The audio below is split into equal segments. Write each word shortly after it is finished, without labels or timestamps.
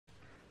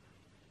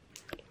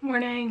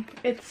Morning.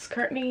 It's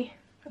currently,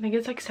 I think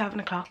it's like 7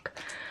 o'clock.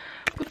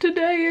 But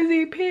today is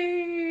EP.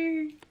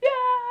 Yay!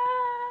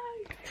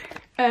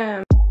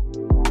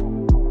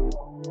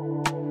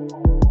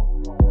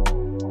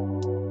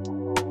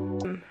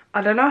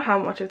 I don't know how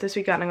much of this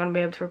weekend I'm going to be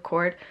able to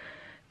record,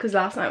 because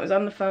last night I was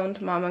on the phone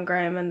to Mom and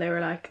Graham and they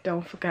were like,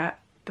 don't forget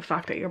the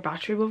fact that your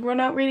battery will run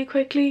out really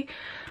quickly.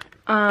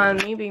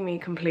 And me being me,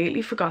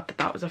 completely forgot that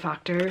that was a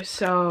factor.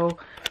 So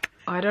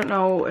I don't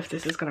know if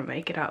this is going to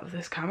make it out of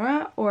this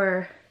camera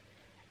or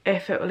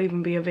if it will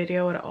even be a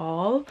video at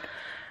all.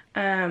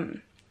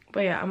 But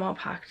yeah, I'm all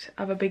packed.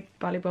 I have a big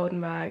Ballyboden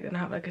bag and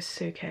I have like a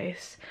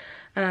suitcase.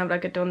 And I have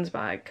like a Dunn's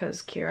bag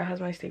because Kira has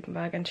my sleeping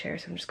bag and chair,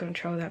 so I'm just going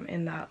to throw them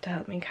in that to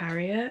help me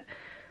carry it.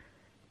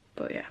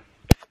 But yeah,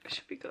 it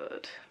should be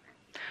good.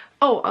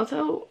 Oh,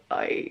 also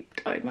I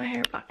dyed my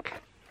hair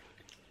black.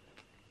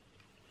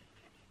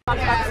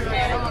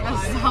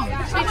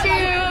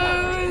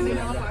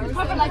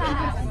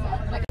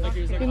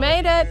 We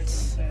made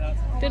it!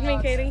 Didn't we,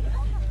 Katie?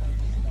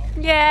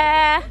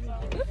 Yeah!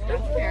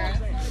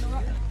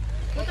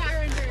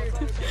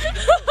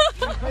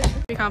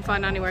 We can't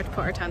find anywhere to put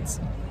our tents.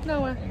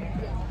 Nowhere.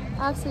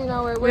 Absolutely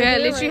nowhere. We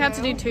literally had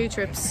to do 2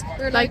 trips.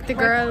 Like the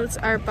girls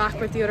are back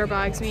with the other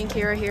bags. Me and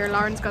Kira here.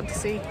 Lauren's got to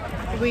see.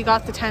 We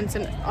got the tents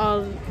and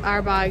all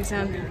our bags,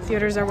 and the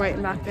others are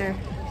waiting back there.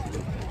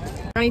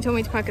 Annie told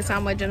me to pack a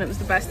sandwich and it was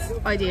the best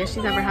idea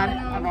she's ever had.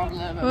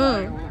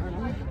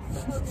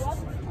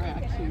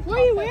 What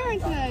are you wearing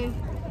today?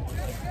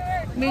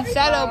 Mid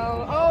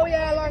setup. Oh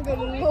yeah, Lauren, good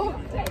look.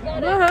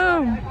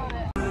 Woohoo!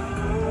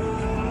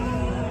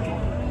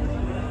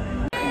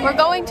 We're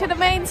going to the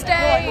main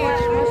stage.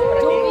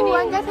 Ooh,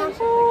 I'm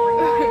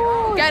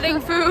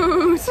Getting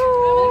food.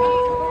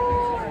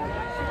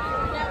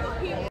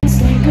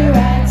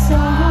 Cigarettes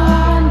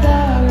on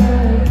the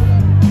roof.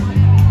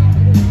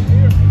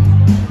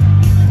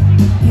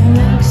 You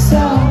look so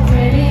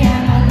pretty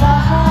and I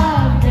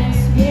love this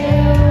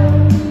view.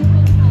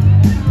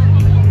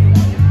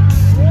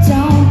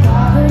 Don't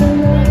bother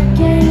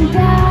looking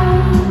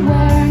down,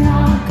 we're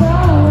not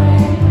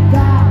going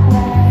that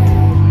way.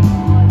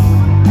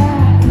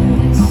 At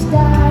least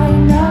I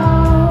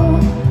know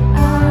I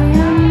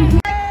am here.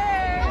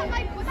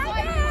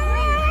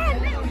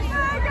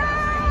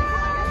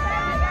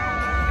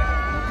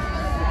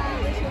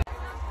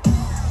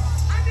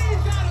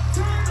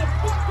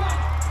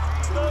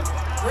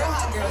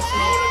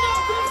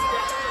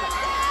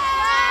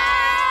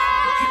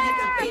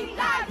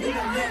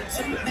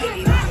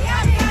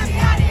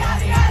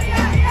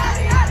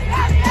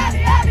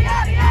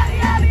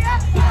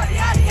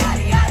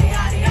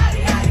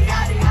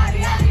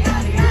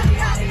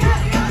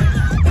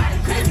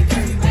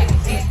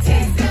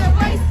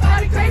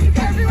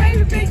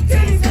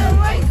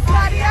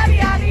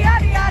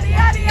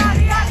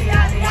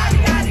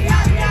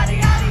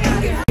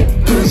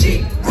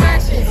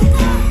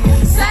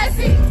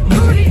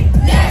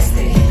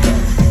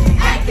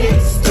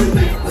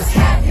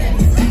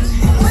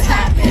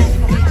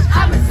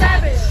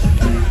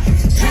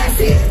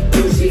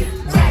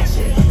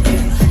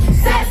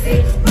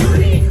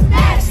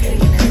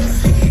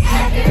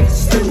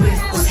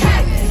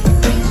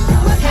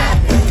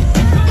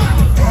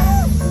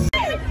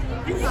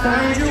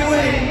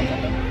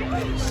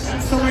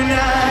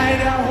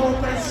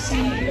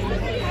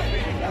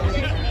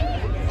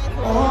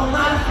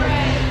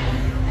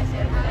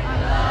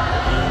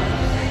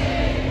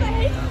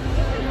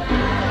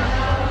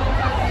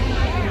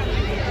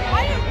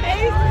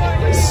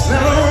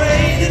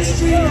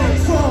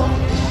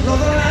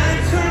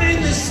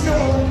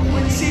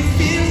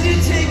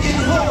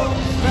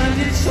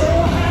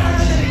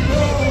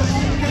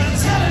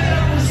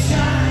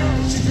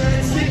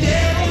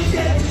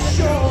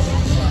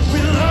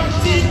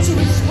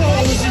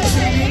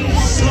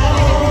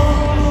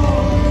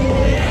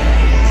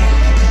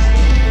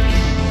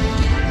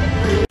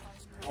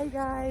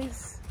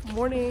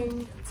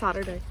 Morning.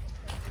 Saturday,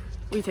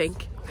 we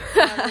think.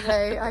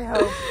 Saturday, I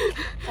hope.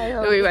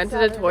 No, we went to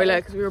the toilet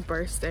because we were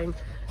bursting.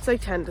 It's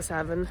like 10 to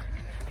 7.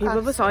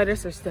 People beside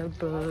us are still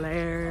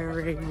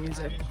blaring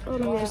music. Oh,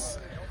 yes.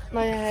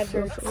 My head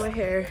hurts. My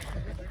hair.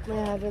 My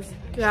head is.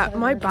 Yeah,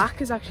 my back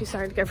is actually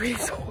starting to get really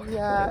sore.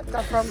 Yeah,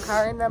 that's from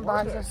carrying them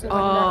bags or something. Neck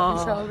and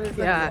shoulders.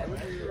 Yeah.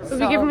 We'll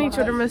be giving each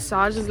other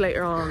massages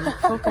later on.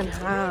 Fucking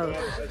hell.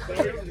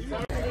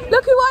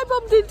 Look who I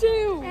bumped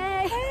into!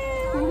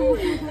 When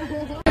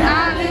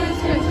I lose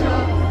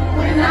control,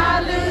 when I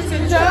lose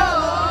control,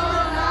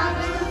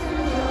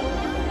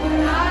 when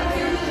I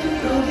lose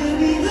control, you'll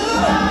be the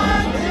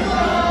one to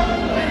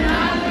hold. When I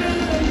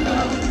lose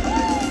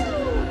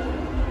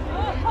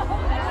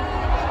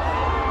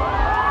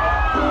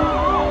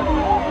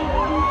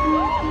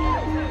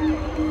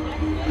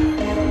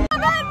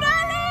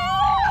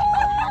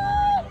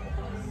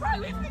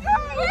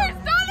Where's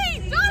Dolly?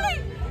 Dolly!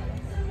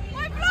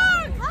 My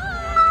vlog!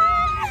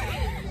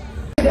 Hi!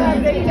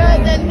 Bigger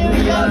than New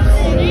York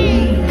City.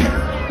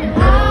 I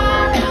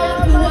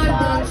am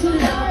about to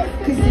life,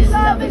 'cause this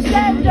love is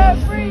gender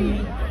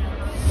free.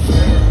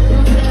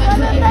 I'm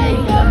the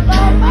makeup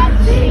on my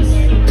teeth.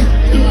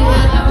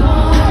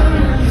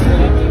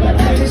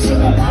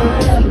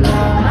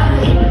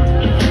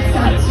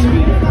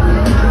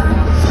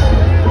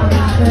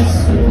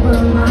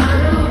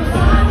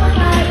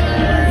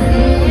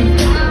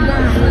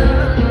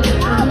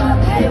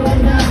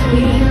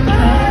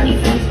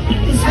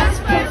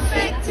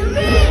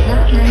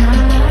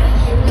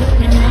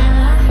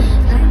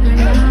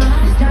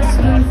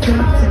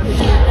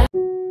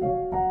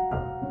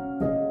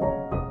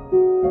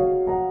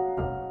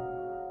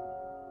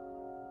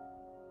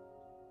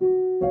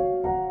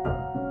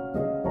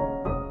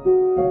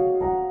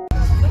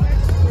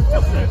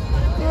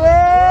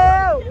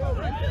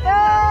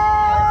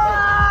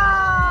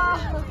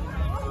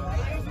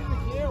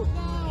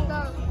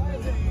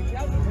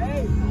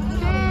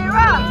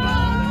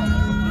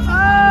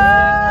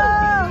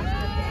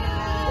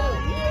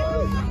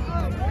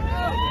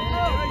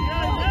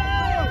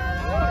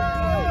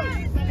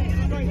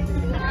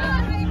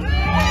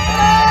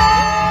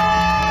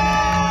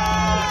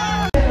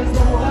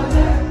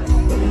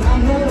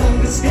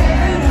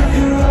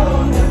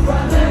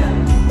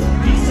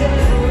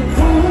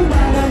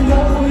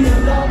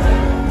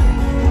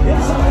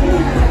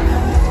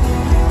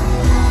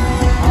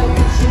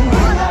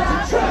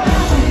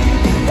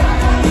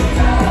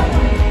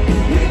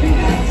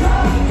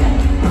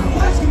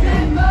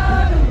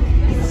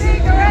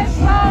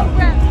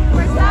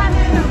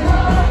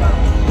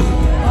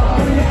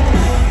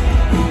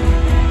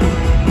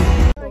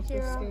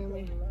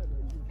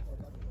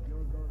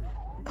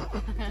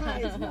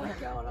 That is not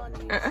going on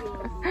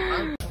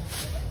YouTube.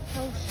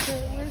 Oh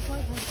shit, where's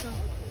my photo?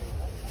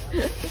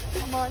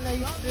 Come on, I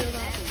used to do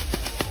that.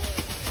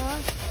 Huh?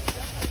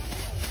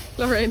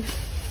 Lauren.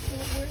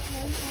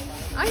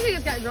 I think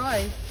it's getting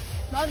dry.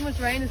 Not as much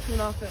rain is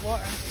coming off the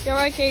water. You're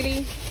right,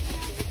 Katie.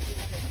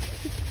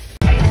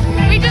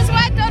 We just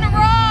went on a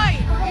ride.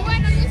 We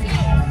went on this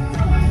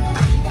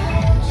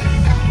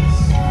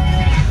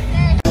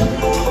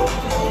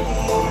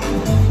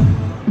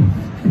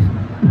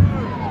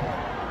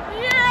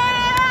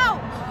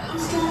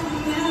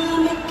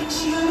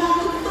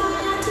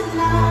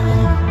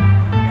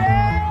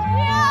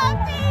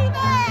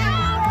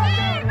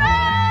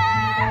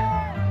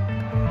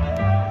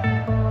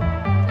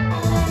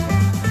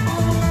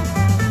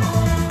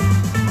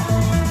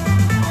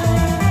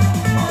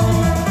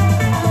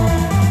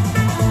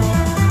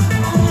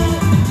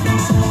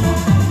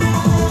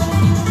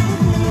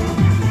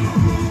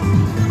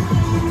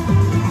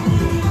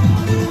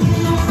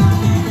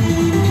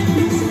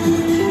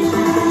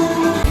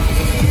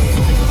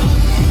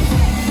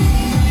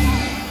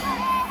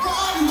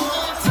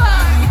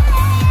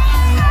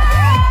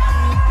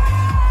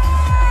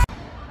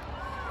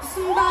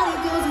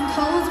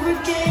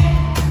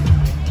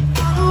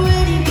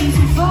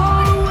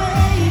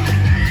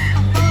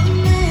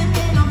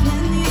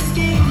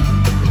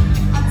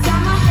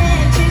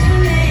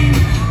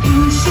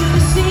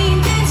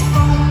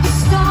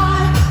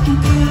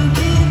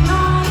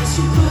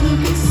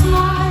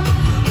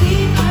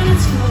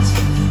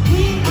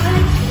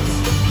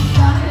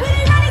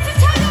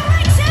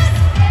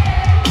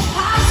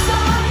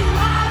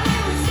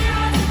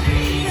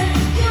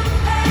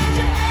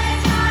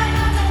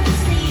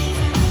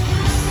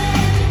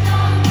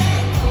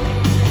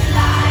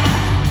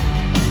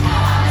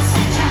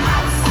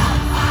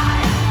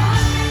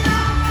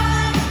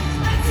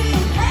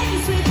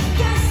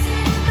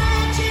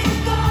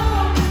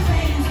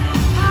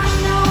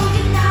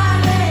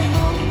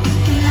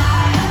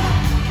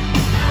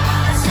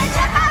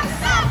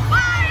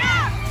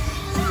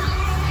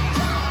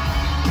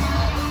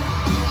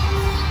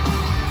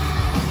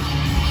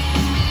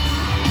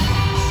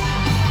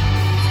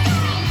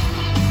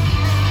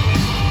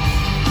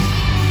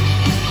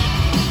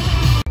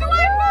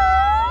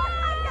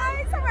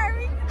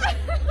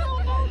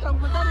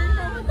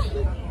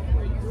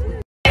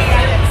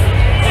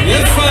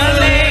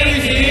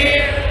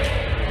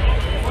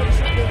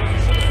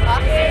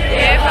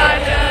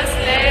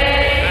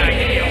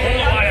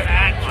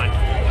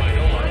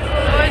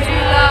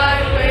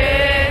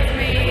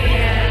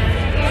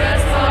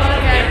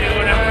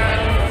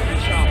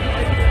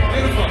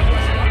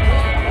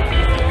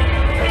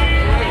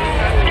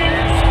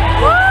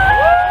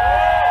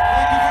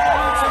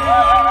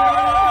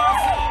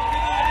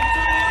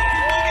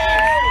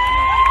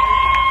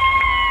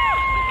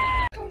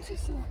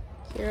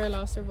Kira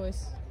lost her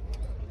voice.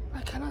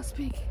 I cannot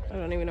speak. I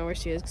don't even know where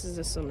she is because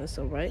the sun is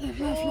so bright.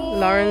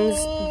 Lauren's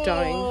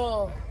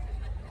dying.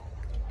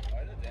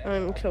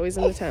 And Chloe's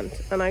in the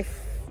tent. And I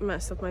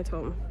messed up my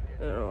thumb.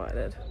 I don't know what I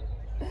did.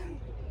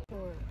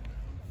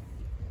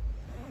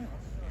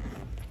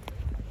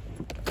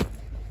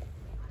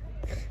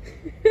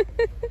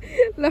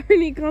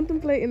 Lauren, you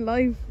contemplating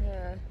life.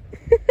 Yeah.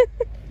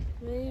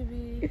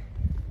 Maybe.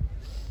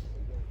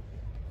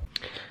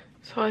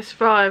 So I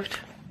survived.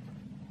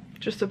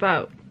 Just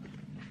about.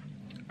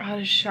 I had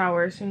a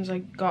shower as soon as I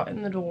got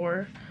in the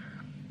door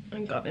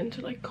and got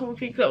into like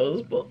comfy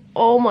clothes, but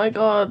oh my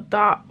god,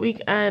 that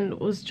weekend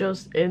was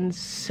just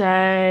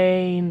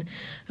insane.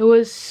 It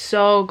was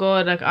so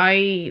good.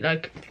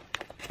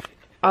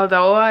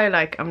 Although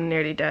I'm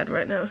nearly dead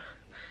right now,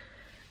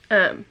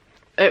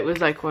 it was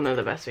like one of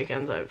the best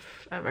weekends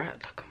I've ever had.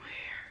 Look at my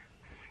hair.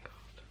 Oh my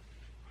god,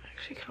 I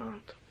actually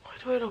can't. Why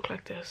do I look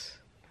like this?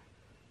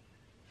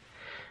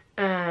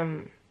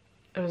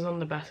 It was one of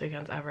the best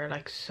weekends ever,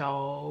 like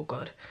so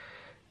good.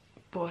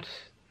 But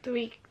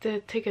the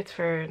tickets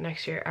for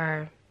next year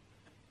are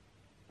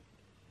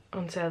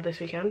on sale this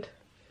weekend.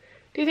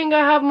 Do you think I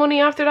have money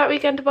after that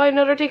weekend to buy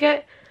another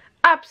ticket?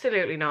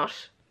 Absolutely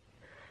not.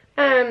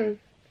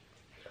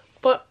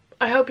 But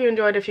I hope you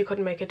enjoyed. If you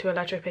couldn't make it to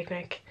Electric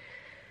Picnic,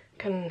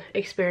 can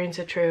experience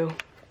it through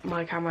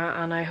my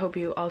camera, and I hope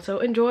you also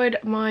enjoyed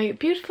my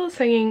beautiful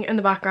singing in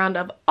the background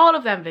of all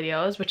of them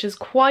videos, which is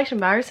quite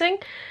embarrassing.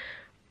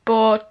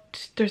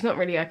 But there's not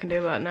really I can do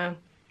about it now.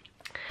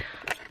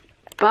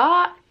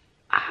 Bye.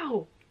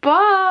 Ow.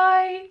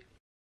 Bye.